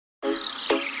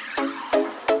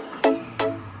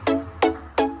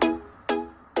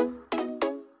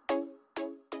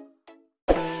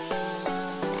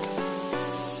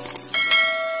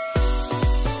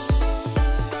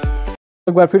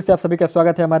एक बार फिर से आप सभी का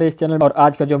स्वागत है हमारे इस चैनल में। और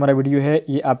आज का जो हमारा वीडियो है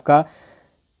ये आपका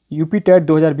यूपी टेट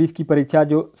 2020 की परीक्षा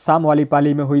जो शाम वाली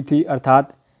पाली में हुई थी,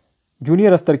 अर्थात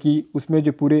जूनियर स्तर की, उसमें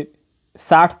जो पूरे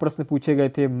 60 प्रश्न पूछे गए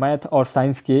थे मैथ और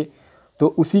साइंस के,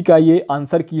 तो उसी का ये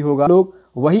आंसर की होगा। लोग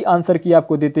वही आंसर की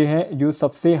आपको देते हैं जो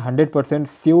सबसे 100%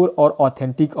 श्योर और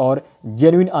ऑथेंटिक और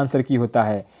जेन्युइन आंसर की होता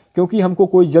है, क्योंकि हमको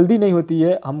कोई जल्दी नहीं होती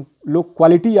है। हम लोग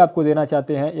क्वालिटी आपको देना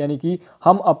चाहते हैं, यानी कि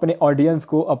हम अपने ऑडियंस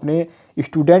को, अपने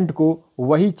स्टूडेंट को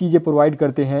वही चीज़ें प्रोवाइड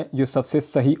करते हैं जो सबसे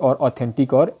सही और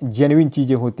ऑथेंटिक और जेन्युइन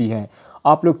चीज़ें होती हैं।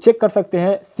 आप लोग चेक कर सकते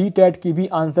हैं, सी टेट की भी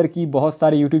आंसर की बहुत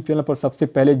सारे यूट्यूब चैनल पर सबसे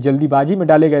पहले जल्दीबाजी में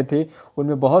डाले गए थे।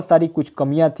 उनमें बहुत सारी कुछ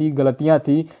कमियां थी, गलतियां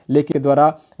थी, लेकिन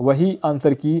द्वारा वही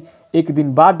आंसर की एक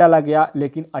दिन बाद डाला गया,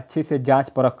 लेकिन अच्छे से जांच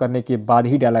परख करने के बाद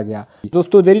ही डाला गया।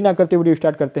 दोस्तों देरी ना करते वीडियो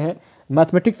स्टार्ट करते हैं।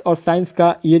 मैथमेटिक्स और साइंस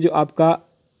का ये जो आपका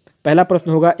पहला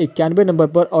प्रश्न होगा 91 नंबर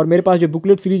पर, और मेरे पास जो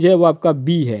बुकलेट सीरीज है वो आपका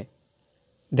बी है।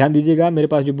 ध्यान दीजिएगा, मेरे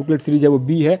पास जो बुकलेट सीरीज है वो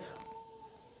बी है,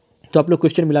 तो आप लोग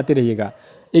क्वेश्चन मिलाते रहिएगा।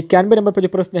 91 नंबर पर जो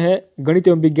प्रश्न है गणित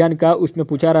एवं विज्ञान का, उसमें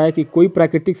पूछा रहा है कि कोई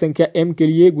प्राकृतिक संख्या m के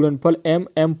लिए गुणनफल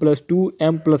m+2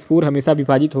 m+4 हमेशा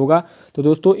विभाजित होगा। तो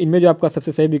दोस्तों इनमें जो आपका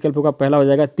सबसे सही विकल्प होगा पहला हो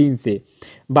जाएगा 3 से।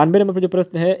 92 नंबर पर जो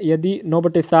प्रश्न है, यदि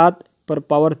 9/7 पर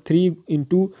पावर 3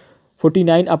 ×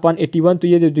 49/81, तो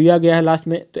ये जो दिया गया है लास्ट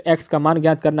में, तो x का मान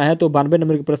ज्ञात करना है। तो 92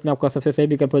 नंबर के प्रश्न में आपका सबसे सही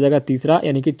विकल्प हो जाएगा तीसरा,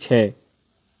 यानी कि 6।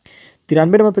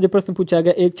 93 नंबर पर जो प्रश्न पूछा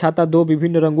गया, एक छाता 2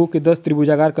 विभिन्न रंगों के 10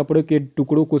 त्रिभुजाकार कपड़े के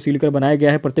टुकड़ों को सीलकर बनाया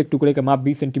गया है। प्रत्येक टुकड़े का माप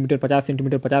 20 सेंटीमीटर, 50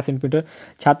 सेंटीमीटर, 50 सेंटीमीटर।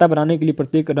 छाता बनाने के लिए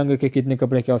प्रत्येक रंग के कितने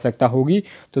कपड़े की आवश्यकता होगी?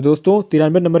 तो दोस्तों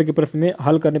 93 नंबर के प्रश्न में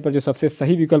हल करने पर जो सबसे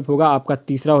सही विकल्प होगा आपका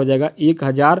तीसरा हो जाएगा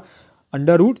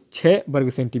 1000√6 वर्ग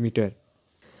सेंटीमीटर।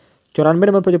 94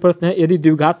 नंबर पर जो प्रश्न है, यदि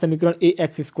द्विघात समीकरण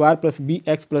ax² +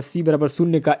 bx + c =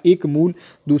 0 का एक मूल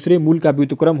दूसरे मूल का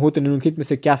व्युत्क्रम हो तो निम्नलिखित में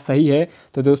से क्या सही है?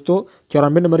 तो दोस्तों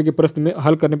 94 नंबर के प्रश्न में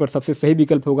हल करने पर सबसे सही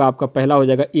विकल्प होगा आपका पहला हो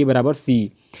जाएगा a = c।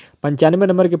 95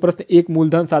 नंबर के प्रश्न, एक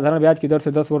मूलधन साधारण ब्याज की दर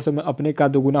से 10 वर्षों में अपने का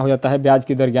दोगुना हो जाता है, ब्याज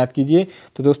की दर ज्ञात कीजिए।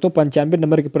 तो दोस्तों 95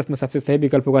 नंबर के प्रश्न में सबसे सही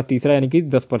विकल्प होगा तीसरा, यानी कि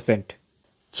 10%।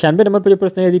 96 नंबर पर जो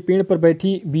प्रश्न है, यदि पेड़ पर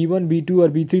बैठी B1, B2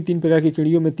 और B3 तीन प्रकार की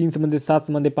चिड़ियों में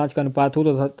 3:7:5 का अनुपात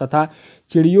हो तथा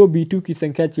चिड़ियों B2 की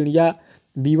संख्या चिड़िया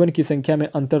B1 की संख्या में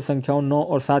अंतर संख्याओं 9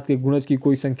 और 7 के गुणज की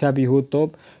कोई संख्या भी हो,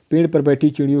 तो पेड़ पर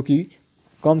बैठी चिड़ियों की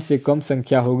कम से कम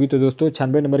संख्या होगी। तो दोस्तों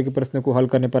 96 नंबर के प्रश्न को हल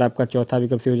करने पर आपका चौथा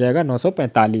विकल्प से हो जाएगा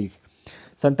 945।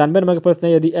 97 नंबर का प्रश्न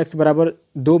है, यदि x =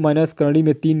 2 - करणी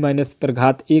में 3 - पर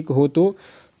घात 1 हो तो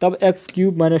तब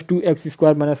x³ -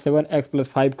 2x² - 7x +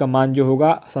 5 का मान जो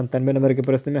होगा 97 नंबर के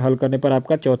प्रश्न में हल करने पर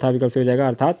आपका चौथा विकल्प से हो जाएगा,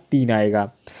 अर्थात 3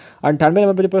 आएगा। 98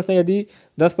 नंबर पर जो प्रश्न है, यदि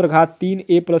 10/3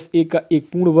 a + 1 का एक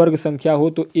पूर्ण वर्ग संख्या हो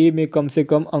तो a में कम से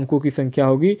कम अंकों की संख्या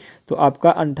होगी। तो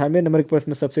आपका 98 नंबर के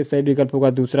प्रश्न में सबसे सही विकल्प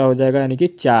होगा दूसरा हो जाएगा, यानी कि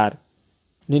 4।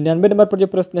 99 नंबर पर जो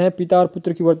प्रश्न है, पिता और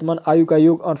पुत्र की वर्तमान आयु का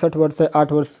योग 68 वर्ष है।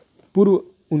 8 वर्ष पूर्व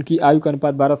उनकी आयु का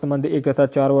अनुपात 12:1 तथा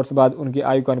 4 वर्ष बाद उनकी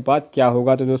आयु का अनुपात क्या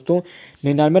होगा? तो दोस्तों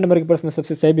 99 नंबर के प्रश्न में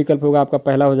सबसे सही विकल्प होगा आपका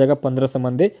पहला हो जाएगा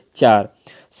 15:4।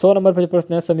 100 नंबर पर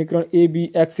समीकरण है, समीकरण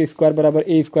abx² = a²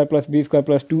 + b²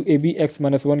 + 2abx -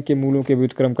 1 के मूलों के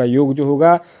व्युत्क्रम का योग जो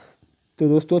होगा। तो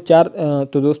दोस्तों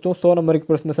 100 नंबर के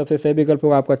प्रश्न में सबसे सही विकल्प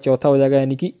होगा आपका चौथा हो जाएगा,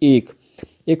 यानी कि 1।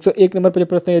 101 नंबर पर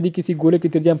प्रश्न है, यदि किसी गोले की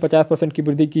त्रिज्या में 50% की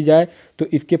वृद्धि की जाए तो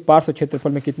इसके पार्श्व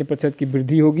क्षेत्रफल में कितने प्रतिशत की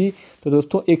वृद्धि होगी? तो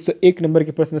दोस्तों 101 नंबर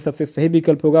के प्रश्न में सबसे सही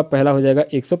विकल्प होगा पहला हो जाएगा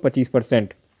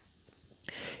 125%।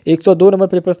 102 नंबर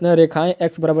पर प्रश्न है, रेखाएं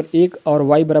x = 1 और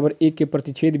y = 1 के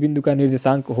प्रतिच्छेद बिंदु का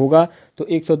निर्देशांक होगा। तो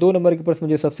 102 नंबर के प्रश्न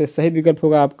में जो सबसे सही विकल्प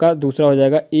होगा आपका दूसरा हो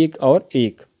जाएगा 1 और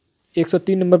 1।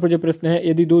 103 नंबर पर जो प्रश्न है,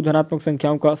 यदि दो धनात्मक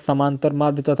संख्याओं का समांतर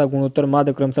माध्य तथा गुणोत्तर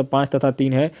माध्य क्रमशः 5 तथा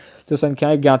 3 है तो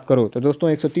संख्याएं ज्ञात करो। तो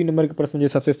दोस्तों 103 नंबर के प्रश्न में जो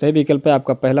सबसे सही विकल्प है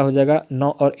आपका पहला हो जाएगा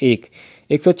 9 और 1।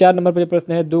 104 नंबर पर जो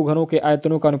प्रश्न है, दो घनों के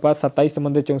आयतनों का अनुपात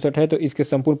 27:64 है तो इसके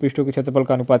संपूर्ण पृष्ठों के क्षेत्रफल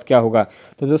का अनुपात क्या होगा?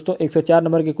 तो दोस्तों 104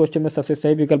 नंबर के क्वेश्चन में सबसे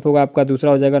सही विकल्प होगा आपका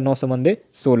दूसरा हो जाएगा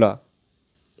 9:16।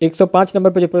 105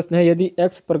 नंबर पर जो प्रश्न है, यदि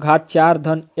x/4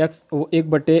 धन x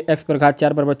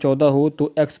 1/x/4 = 14 हो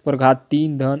तो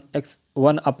x/3 धन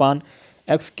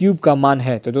x1/x³ का मान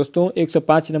है। तो दोस्तों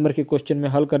 105 नंबर के क्वेश्चन में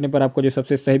हल करने पर आपको जो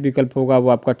सबसे सही विकल्प होगा वो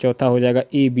आपका चौथा हो जाएगा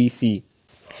ABC।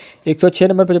 106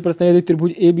 नंबर पर जो प्रश्न है, यदि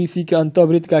त्रिभुज ABC के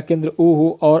अंतःवृत्त का केंद्र O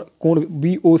हो और कोण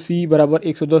BOC =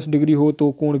 110 डिग्री हो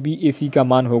तो कोण BAC का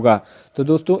मान होगा। तो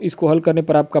दोस्तों इसको हल करने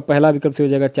पर आपका पहला विकल्प से हो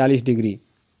जाएगा 40 डिग्री।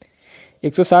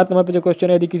 107 नंबर पर जो क्वेश्चन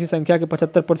है, यदि किसी संख्या के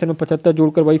 75% में 75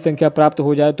 जोड़कर वही संख्या प्राप्त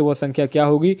हो जाए तो वह संख्या क्या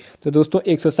होगी? तो दोस्तों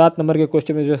 107 नंबर के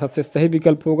क्वेश्चन में जो सबसे सही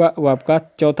विकल्प होगा वो आपका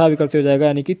चौथा विकल्प से हो जाएगा,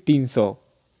 यानी कि 300।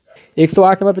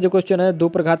 108 नंबर पर जो क्वेश्चन है 2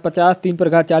 पर घात 50, 3 पर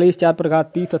घात 40, 4 पर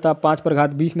घात 30 तथा 5 पर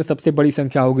घात 20 में सबसे बड़ी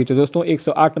संख्या होगी। तो दोस्तों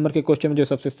 108 नंबर के क्वेश्चन में जो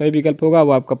सबसे सही विकल्प होगा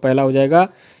वो आपका पहला हो जाएगा,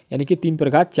 यानी कि 3 पर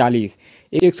घात 40।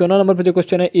 109 नंबर पर जो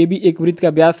क्वेश्चन है ए बी एक वृत्त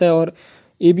का व्यास है और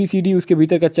ए बी सी डी उसके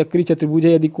भीतर का चक्रीय चतुर्भुज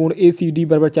है यदि कोण ए सी डी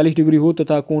बराबर 40 डिग्री हो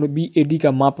तथा कोण बी ए डी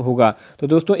का माप होगा। तो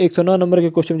दोस्तों 109 नंबर के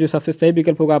क्वेश्चन में जो सबसे सही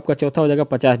विकल्प होगा आपका चौथा हो जाएगा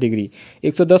 50 डिग्री।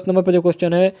 110 नंबर पर जो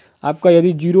क्वेश्चन है आपका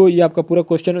यदि जीरो, ये आपका पूरा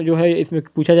क्वेश्चन जो है इसमें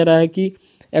पूछा जा रहा है कि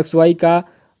एक्स वाई का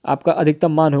आपका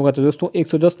अधिकतम मान होगा। तो दोस्तों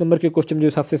 110 नंबर के क्वेश्चन में जो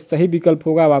सबसे सही विकल्प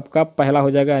होगा वो आपका पहला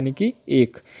हो जाएगा, यानी कि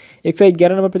 1।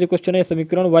 111 नंबर पर जो क्वेश्चन है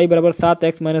समीकरण y बराबर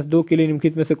 7x-2 के लिए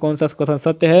निम्नलिखित में से कौन सा कथन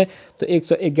सत्य है। तो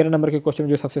 111 नंबर के क्वेश्चन में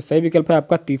जो सबसे सही विकल्प है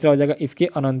आपका तीसरा हो जाएगा, इसके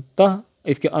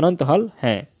अनंत हल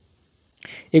हैं।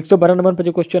 112 नंबर पर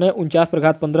जो क्वेश्चन है 49 पर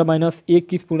घात 15 माइनस 1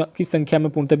 किस संख्या में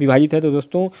पूर्णतः विभाजित है। तो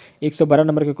दोस्तों 112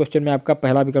 नंबर के क्वेश्चन में आपका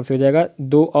पहला विकल्प हो जाएगा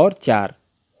 2 और 4।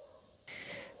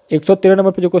 113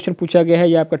 नंबर पर जो क्वेश्चन पूछा गया है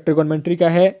ये आपका ट्रिगोनोमेट्री का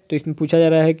है। तो इसमें पूछा जा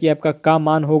रहा है कि आपका का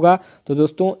मान होगा। तो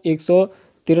दोस्तों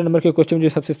 113 नंबर के क्वेश्चन में जो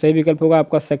सबसे सही विकल्प होगा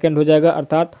आपका सेकंड हो जाएगा,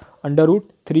 अर्थात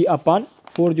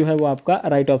 √3/4 जो है वो आपका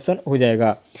राइट ऑप्शन हो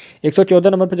जाएगा। 114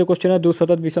 नंबर पर जो क्वेश्चन है दो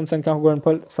सतत विषम संख्या का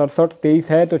गुणनफल 67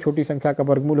 23 है तो छोटी संख्या का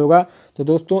वर्गमूल होगा। तो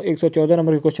दोस्तों 114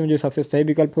 नंबर के क्वेश्चन में जो सबसे सही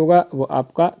विकल्प होगा वो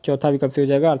आपका चौथा विकल्प से हो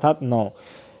जाएगा, अर्थात 9।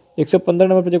 115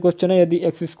 नंबर पर जो क्वेश्चन है यदि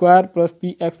x² +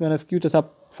 px - q तथा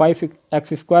 5x²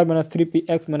 -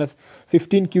 3px -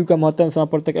 15q का महत्तम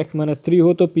समापवर्तक x - 3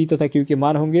 हो तो p तथा q के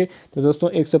मान होंगे। तो दोस्तों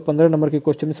 115 नंबर के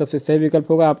क्वेश्चन में सबसे सही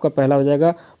विकल्प होगा आपका पहला हो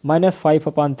जाएगा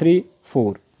 -5/3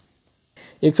 4।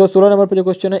 116 नंबर पर जो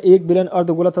क्वेश्चन है एक बेलन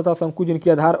अर्धगोला तथा शंकु जिनकी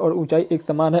आधार और ऊंचाई एक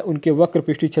समान है उनके वक्र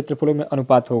पृष्ठीय क्षेत्रफलों में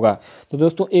अनुपात होगा। तो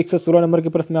दोस्तों 116 नंबर के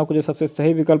प्रश्न में आपको जो सबसे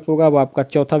सही विकल्प होगा वो आपका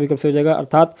चौथा विकल्प से हो जाएगा,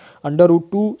 अर्थात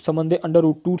 √2 संबंधे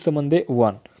 √2 संबंधे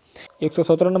 1।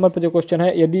 117 नंबर पर जो क्वेश्चन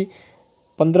है यदि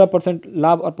 15%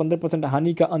 लाभ और 15%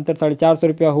 हानि का अंतर 450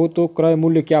 रुपया हो तो क्रय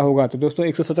मूल्य क्या होगा। तो दोस्तों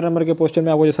 117 नंबर के क्वेश्चन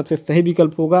में आपको जो सबसे सही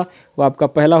विकल्प होगा वो आपका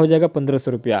पहला हो जाएगा 1500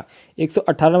 रुपया।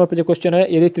 118 नंबर पर जो क्वेश्चन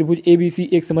है यदि त्रिभुज ABC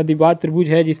एक समद्विबाद त्रिभुज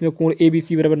है जिसमें कोण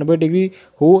ABC बराबर 90 डिग्री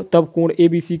हो तब कोण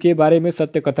ABC के बारे में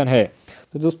सत्य कथन है।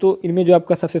 तो दोस्तों इनमें जो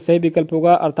आपका सबसे सही विकल्प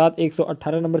होगा, अर्थात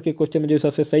 118 नंबर के क्वेश्चन में जो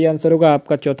सबसे सही आंसर होगा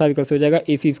आपका चौथा विकल्प हो जाएगा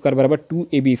AC² बराबर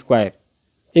 2AB²।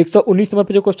 119 नंबर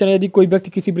पर जो क्वेश्चन है यदि कोई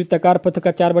व्यक्ति किसी वृत्ताकार पथ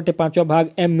का 4/5वां भाग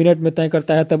m मिनट में तय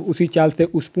करता है तब उसी चाल से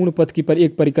उस पूर्ण पथ की पर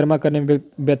एक परिक्रमा करने में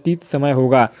व्यतीत समय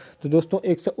होगा। तो दोस्तों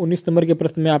 119 नंबर के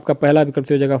प्रश्न में आपका पहला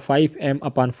विकल्प हो जाएगा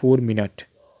 5m/4 मिनट।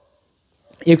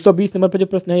 120 नंबर पर जो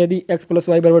प्रश्न है यदि x +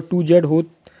 y बराबर 2z हो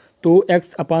तो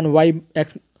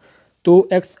x/x-z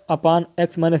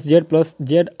प्लस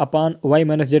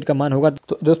z/y-z का मान होगा।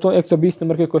 तो दोस्तों 120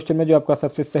 नंबर के क्वेश्चन में जो आपका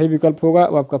सबसे सही विकल्प होगा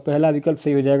वो आपका पहला विकल्प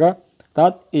सही हो जाएगा,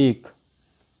 अर्थात 1।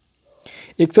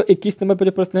 121 नंबर पर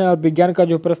जो प्रश्न है और विज्ञान का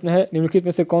जो प्रश्न है निम्नलिखित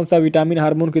में से कौन सा विटामिन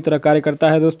हार्मोन की तरह कार्य करता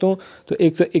है दोस्तों। तो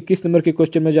 121 नंबर के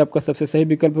क्वेश्चन में जो आपका सबसे सही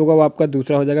विकल्प होगा वो आपका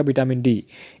दूसरा हो जाएगा विटामिन डी।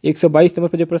 122 नंबर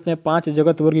पर जो प्रश्न है 5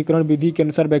 जगत वर्गीकरण विधि के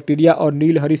अनुसार बैक्टीरिया और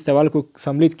नील हरी सवाल को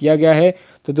सम्मिलित किया गया है।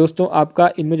 तो दोस्तों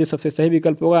आपका इनमें जो सबसे सही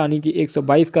विकल्प होगा यानी कि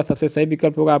 122 का सबसे सही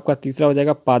विकल्प होगा आपका तीसरा हो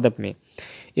जाएगा पादप में।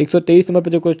 123 नंबर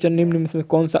पर जो क्वेश्चन निम्न में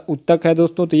कौन सा उत्तक है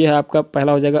दोस्तों, तो यह है आपका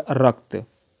पहला हो जाएगा रक्त।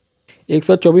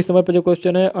 124 नंबर पर जो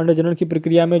क्वेश्चन है अंडजनन की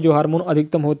प्रक्रिया में जो हार्मोन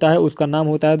अधिकतम होता है उसका नाम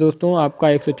होता है दोस्तों आपका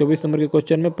 124 नंबर के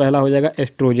क्वेश्चन में पहला हो जाएगा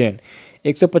एस्ट्रोजन।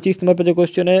 125 नंबर पर जो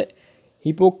क्वेश्चन है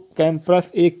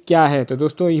हिपोकैम्पस एक क्या है। तो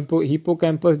दोस्तों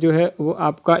हिपोकैम्पस जो है वो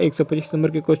आपका 125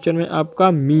 नंबर के क्वेश्चन में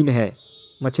आपका मीन है,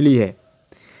 मछली है।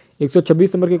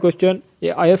 126 नंबर के क्वेश्चन ये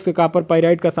अयस्क कॉपर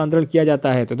पाइराइड का सांद्रण किया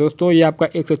जाता है। तो दोस्तों ये आपका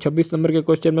 126 नंबर के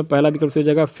क्वेश्चन में पहला विकल्प हो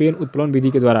जाएगा फेन उत्प्लवन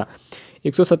विधि के द्वारा।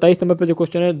 127 नंबर पर जो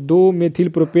क्वेश्चन है 2 मेथिल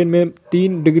प्रोपेन में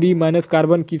 3 डिग्री माइनस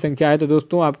कार्बन की संख्या है। तो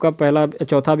दोस्तों आपका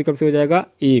चौथा विकल्प से हो जाएगा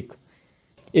 1।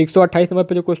 128 नंबर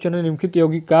पर जो क्वेश्चन है निम्नलिखित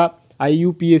यौगिक का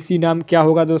IUPAC नाम क्या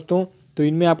होगा दोस्तों। तो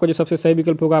इनमें आपका जो सबसे सही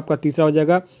विकल्प होगा आपका तीसरा हो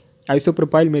जाएगा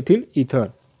आइसोप्रोपाइल मेथिल ईथर।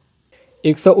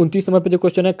 129 नंबर पर जो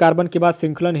क्वेश्चन है कार्बन के बाद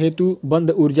श्रृंखलन हेतु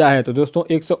बंद ऊर्जा है। तो दोस्तों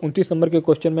 129 नंबर के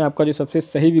क्वेश्चन में आपका जो सबसे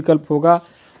सही विकल्प होगा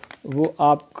वो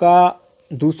आपका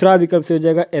दूसरा विकल्प से हो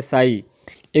जाएगा SI।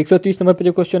 130 नंबर पर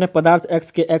जो क्वेश्चन है पदार्थ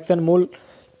X के XN मोल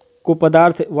को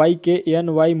पदार्थ Y के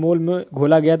NY मोल में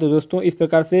घोला गया। तो दोस्तों इस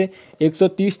प्रकार से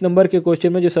 130 नंबर के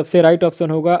क्वेश्चन में जो सबसे राइट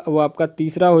ऑप्शन होगा वो आपका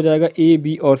तीसरा हो जाएगा A,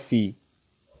 B और C।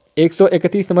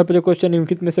 131 नंबर पर जो क्वेश्चन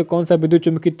निम्नलिखित में से कौन सा विद्युत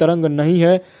चुम्बकीय तरंग नहीं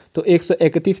है। तो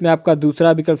 131 में आपका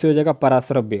दूसरा विकल्प से हो जाएगा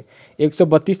पराश्रव्य।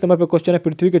 132 नंबर पर क्वेश्चन है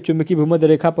पृथ्वी के चुंबकीय भूमध्य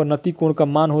रेखा पर नति कोण का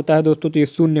मान होता है दोस्तों, तो ये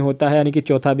 0 होता है यानी कि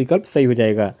चौथा विकल्प सही हो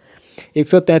जाएगा।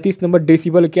 133 नंबर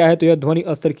डेसिबल क्या है। तो यह ध्वनि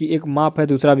स्तर की एक माप है,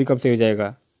 दूसरा विकल्प से हो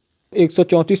जाएगा।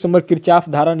 134 नंबर किरचॉफ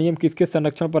धारा नियम किसके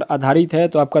संरक्षण पर आधारित है।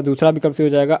 तो आपका दूसरा विकल्प से हो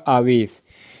जाएगा आवेश।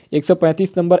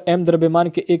 135 नंबर m द्रव्यमान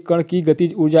के एक कण की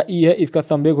गतिज ऊर्जा E है, इसका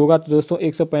संवेग होगा। तो दोस्तों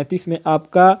 135 में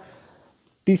आपका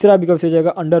तीसरा विकल्प से हो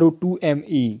जाएगा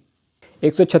 √2me।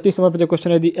 136 नंबर पर जो क्वेश्चन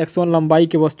है, यदि x1 लंबाई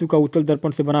के वस्तु का उत्तल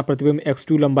दर्पण से बना प्रतिबिंब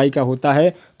x2 लंबाई का होता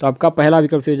है तो आपका पहला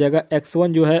विकल्प से हो जाएगा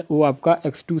x1 जो है वो आपका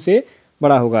x2 से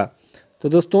बड़ा होगा। तो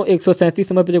दोस्तों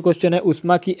 137 नंबर पर जो क्वेश्चन है,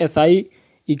 ऊष्मा की SI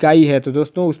इकाई है। तो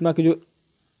दोस्तों ऊष्मा की जो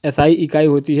SI इकाई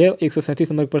होती है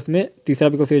 137 नंबर के प्रश्न में तीसरा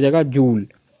विकल्प से हो जाएगा जूल।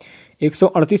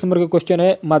 138 नंबर का क्वेश्चन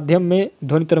है, माध्यम में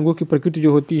ध्वनि तरंगों की प्रकृति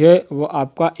जो होती है वो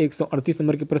आपका 138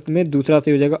 नंबर के प्रश्न में दूसरा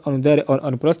से हो जाएगा अनुदैर्ध्य और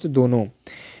अनुप्रस्थ दोनों।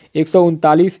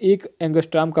 139 एक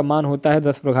एंगस्ट्राम का मान होता है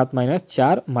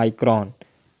 10⁻⁴ माइक्रोन।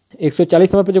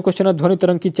 140 नंबर पर जो क्वेश्चन है, ध्वनि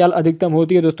तरंग की चाल अधिकतम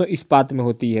होती है दोस्तों इस्पात में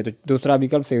होती है। तो दूसरा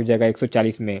विकल्प सही हो जाएगा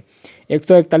 140 में।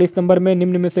 141 नंबर में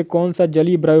निम्न में से कौन सा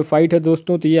जलीय ब्रायोफाइट है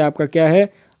दोस्तों? तो ये आपका क्या है,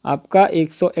 आपका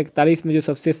 141 में जो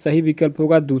सबसे सही विकल्प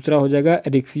होगा दूसरा हो जाएगा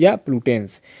रिक्सिया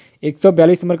प्लूटेंस।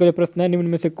 142 नंबर का जो प्रश्न है, निम्न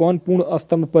में से कौन पूर्ण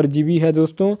स्तंभ परजीवी है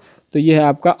दोस्तों? तो ये है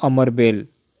आपका अमरबेल।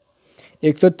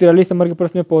 143 नंबर के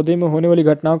प्रश्न में पौधे में होने वाली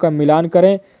घटनाओं का मिलान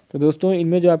करें। तो दोस्तों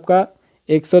इनमें जो आपका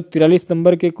 143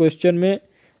 नंबर के क्वेश्चन में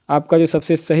आपका जो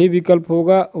सबसे सही विकल्प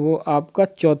होगा वो आपका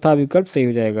चौथा विकल्प सही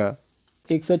हो जाएगा।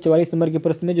 144 नंबर के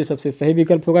प्रश्न में जो सबसे सही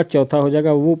विकल्प होगा चौथा हो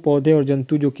जाएगा, वो पौधे और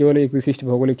जंतु जो केवल एक विशिष्ट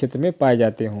भौगोलिक क्षेत्र में पाए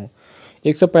जाते हों।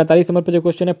 145 नंबर पर जो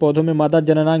क्वेश्चन है, पौधों में मादा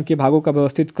जननांग के भागों का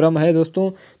व्यवस्थित क्रम है दोस्तों।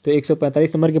 तो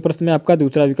 145 नंबर के प्रश्न में आपका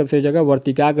दूसरा विकल्प सही हो जाएगा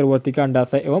वर्तिकाग्र, वर्तिका,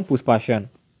 अंडाशय एवं पुष्पासन।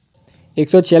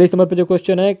 146 नंबर पर जो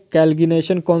क्वेश्चन है,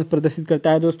 कैल्गिनेशन कौन प्रदर्शित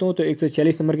करता है दोस्तों? तो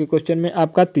 146 नंबर के क्वेश्चन में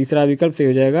आपका तीसरा विकल्प सही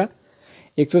हो जाएगा।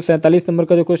 147 नंबर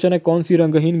का जो क्वेश्चन है, कौन सी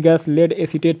रंगहीन गैस लेड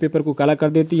एसीटेट पेपर को काला कर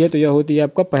देती है? तो यह होती है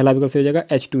आपका पहला विकल्प सही हो जाएगा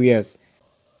H2S।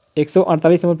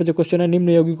 148 नंबर पर जो क्वेश्चन है, निम्न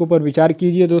यौगिकों पर विचार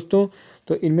कीजिए दोस्तों।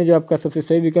 तो इनमें जो आपका सबसे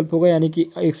सही विकल्प होगा, यानी कि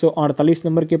 148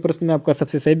 नंबर के प्रश्न में आपका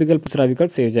सबसे सही विकल्प दूसरा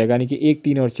विकल्प सही हो जाएगा, यानी कि 1,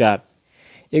 3 और 4।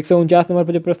 149 नंबर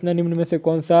पर जो प्रश्न है, निम्न में से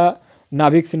कौन सा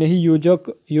नाभिक स्नेही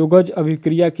योगज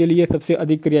अभिक्रिया के लिए सबसे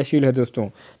अधिक क्रियाशील है दोस्तों?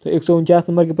 तो 149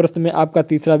 नंबर के प्रश्न में आपका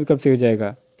तीसरा विकल्प सही हो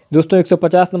जाएगा। दोस्तों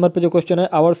 150 नंबर पर जो क्वेश्चन है,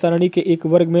 आवर्त सारणी के एक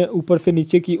वर्ग में ऊपर से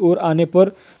नीचे की ओर आने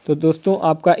पर, तो दोस्तों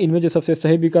आपका इनमें जो सबसे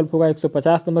सही विकल्प होगा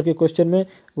 150 नंबर के क्वेश्चन में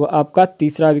वो आपका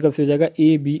तीसरा विकल्प हो जाएगा,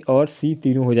 A, B और C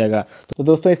तीनों हो जाएगा। तो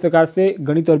दोस्तों इस प्रकार से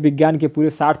गणित और विज्ञान के पूरे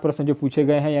 60 प्रश्न जो पूछे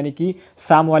गए हैं, यानी कि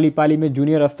शाम वाली पाली में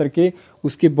जूनियर स्तर के,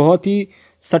 उसके बहुत ही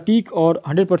सटीक और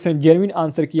 100% जेन्युइन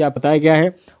आंसर की आप बताया गया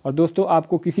है। और दोस्तों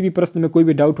आपको किसी भी प्रश्न में कोई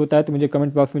भी डाउट होता है तो मुझे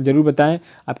कमेंट बॉक्स में ज़रूर बताएं,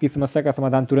 आपकी समस्या का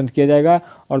समाधान तुरंत किया जाएगा।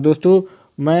 और दोस्तों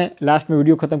मैं लास्ट में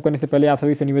वीडियो खत्म करने से पहले आप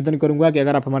सभी से निवेदन करूंगा कि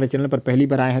अगर आप हमारे चैनल पर पहली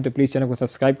बार आए हैं तो प्लीज़ चैनल को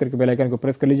सब्सक्राइब करके बेल आइकन को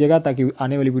प्रेस कर लीजिएगा, ताकि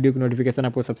आने वाली वीडियो की नोटिफिकेशन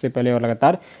आपको सबसे पहले और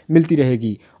लगातार मिलती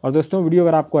रहेगी। और दोस्तों वीडियो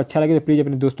अगर आपको अच्छा लगे तो प्लीज़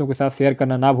अपने दोस्तों के साथ शेयर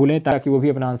करना ना भूलें, ताकि वो भी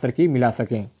अपना आंसर की मिला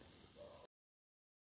सकें।